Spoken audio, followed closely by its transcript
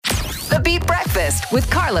The Beat Breakfast with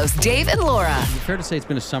Carlos, Dave, and Laura. Is it fair to say it's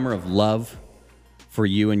been a summer of love for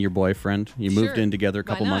you and your boyfriend? You moved in together a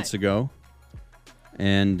couple months ago.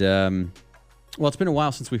 And, well, it's been a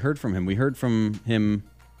while since we heard from him. We heard from him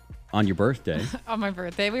on your birthday. On my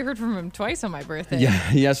birthday? We heard from him twice on my birthday.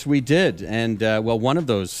 Yeah, yes, we did. And, well, one of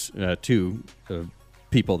those two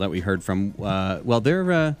people that we heard from, well,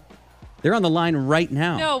 they're on the line right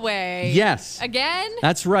now. No way. Yes. Again?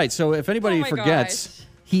 That's right. So if anybody forgets, gosh.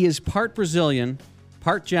 he is part Brazilian,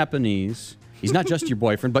 part Japanese. He's not just your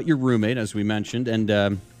boyfriend, but your roommate, as we mentioned. And,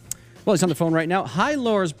 well, he's on the phone right now. Hi,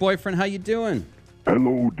 Laura's boyfriend. How you doing?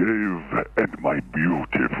 Hello, Dave, and my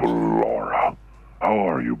beautiful Laura. How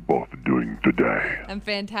are you both doing today? I'm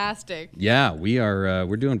fantastic. Yeah, we are.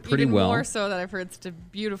 We're doing pretty Even well. more so that I've heard such a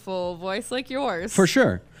beautiful voice like yours. For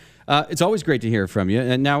sure. It's always great to hear from you.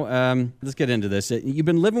 And now, let's get into this. You've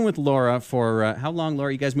been living with Laura for how long,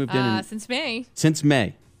 Laura? You guys moved in Since May. Since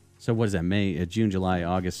May. So what is that? May, June, July,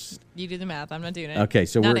 August. You do the math. I'm not doing it. Okay,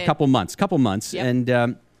 so we're a couple months. Yep.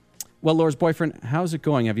 And, well, Laura's boyfriend, how's it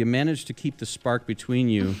going? Have you managed to keep the spark between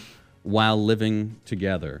you while living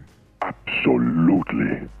together?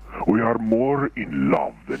 Absolutely. We are more in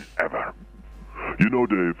love than ever. You know,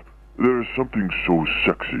 Dave, there is something so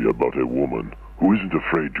sexy about a woman who isn't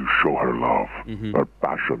afraid to show her love, her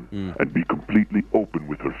passion, and be completely open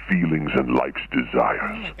with her feelings and life's desires.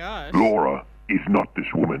 Oh, my gosh. Laura is not this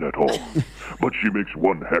woman at all, but she makes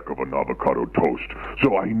one heck of an avocado toast,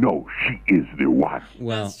 so I know she is the one.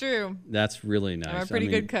 Well, That's true. That's really nice. I'm a pretty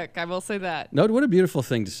good cook. I will say that. No, what a beautiful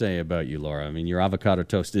thing to say about you, Laura. I mean, your avocado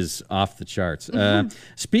toast is off the charts.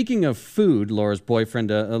 Speaking of food, Laura's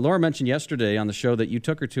boyfriend, Laura mentioned yesterday on the show that you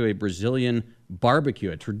took her to a Brazilian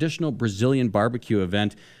barbecue, a traditional Brazilian barbecue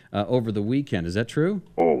event over the weekend. Is that true?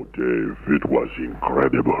 Oh, Dave, it was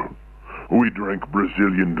incredible. We drank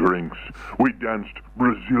Brazilian drinks, we danced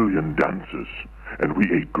Brazilian dances, and we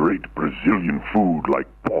ate great Brazilian food like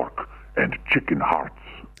pork and chicken hearts.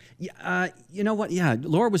 Yeah, you know what? Yeah,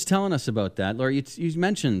 Laura was telling us about that. Laura, you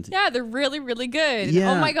mentioned. Yeah, they're really, really good.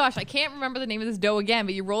 Yeah. Oh my gosh, I can't remember the name of this dough again,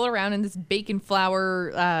 but you roll around in this bacon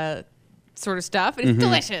flour sort of stuff, and it's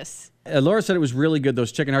delicious. Laura said it was really good,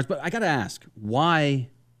 those chicken hearts, but I got to ask, why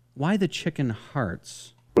the chicken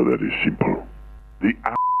hearts? But that is simple. The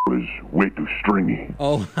is way too stringy.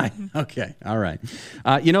 Oh, okay. All right.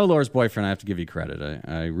 You know, Laura's boyfriend, I have to give you credit.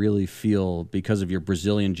 I really feel, because of your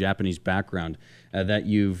Brazilian-Japanese background, that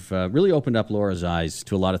you've really opened up Laura's eyes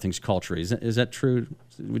to a lot of things culturally. Is that true?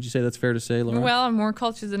 Would you say that's fair to say, Laura? Well, I'm more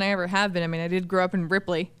cultured than I ever have been. I mean, I did grow up in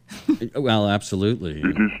Ripley. Well, absolutely.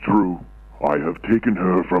 It is true. I have taken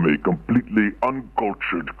her from a completely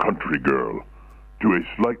uncultured country girl to a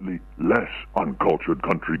slightly less uncultured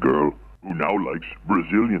country girl who now likes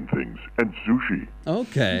Brazilian things and sushi.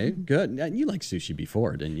 Okay, good. You liked sushi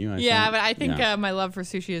before, didn't you? But I think my love for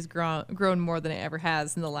sushi has grown more than it ever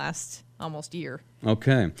has in the last almost year.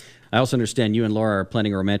 Okay. I also understand you and Laura are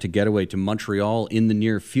planning a romantic getaway to Montreal in the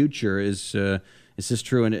near future. Is this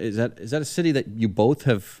true? And is that a city that you both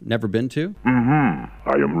have never been to?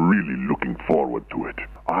 I am really looking forward to it.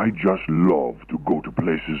 I just love to go to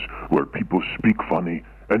places where people speak funny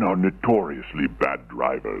and are notoriously bad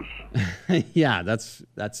drivers. Yeah,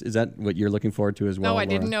 is that what you're looking forward to as well? No, I Laura?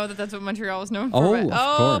 didn't know that's what Montreal was known for. Oh, but,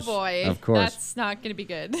 of course. Boy. Of course. That's not going to be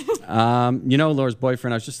good. You know, Laura's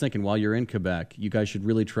boyfriend, I was just thinking, while you're in Quebec, you guys should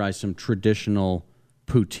really try some traditional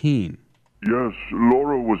poutine. Yes,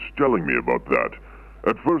 Laura was telling me about that.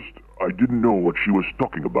 At first, I didn't know what she was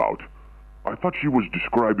talking about. I thought she was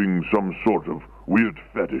describing some sort of weird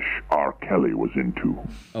fetish R. Kelly was into.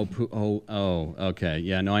 Okay.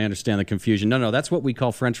 Yeah, no, I understand the confusion. No, that's what we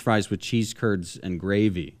call French fries with cheese curds and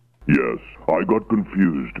gravy. Yes, I got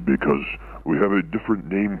confused because we have a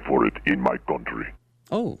different name for it in my country.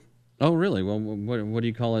 Oh, really? Well, what do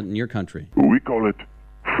you call it in your country? We call it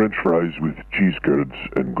French fries with cheese curds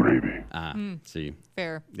and gravy. See.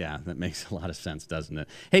 Fair. Yeah, that makes a lot of sense, doesn't it?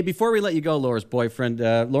 Hey, before we let you go, Laura's boyfriend,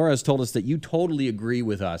 Laura has told us that you totally agree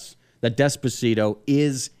with us that Despacito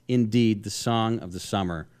is indeed the song of the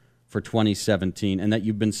summer for 2017, and that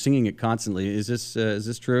you've been singing it constantly. Is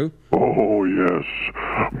this true? Oh, yes.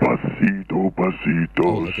 Pasito,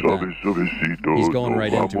 pasito, suavecito. He's going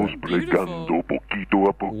right into it. Plegando poquito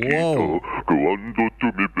a poquito. Whoa. Cuando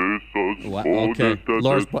tú me besas, Okay.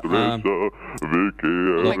 Laura's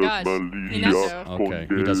Oh my gosh. Okay,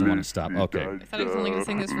 he doesn't want to stop. Okay. I thought he was only going to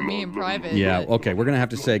sing this for me in private. Yeah, but- okay, we're going to have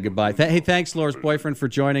to say goodbye. Hey, thanks, Laura's boyfriend, for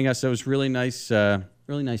joining us. It was really nice to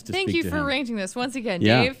Thank speak you to for him. arranging this once again,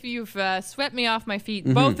 Yeah. Dave. You've swept me off my feet,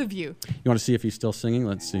 both of you. You want to see if he's still singing?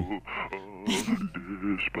 Let's see.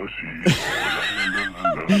 Despacito. La,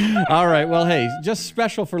 la, la, la. All right. Well, hey, just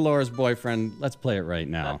special for Laura's boyfriend. Let's play it right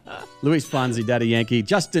now. Luis Fonsi, Daddy Yankee,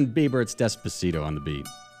 Justin Bieber. It's Despacito on the beat.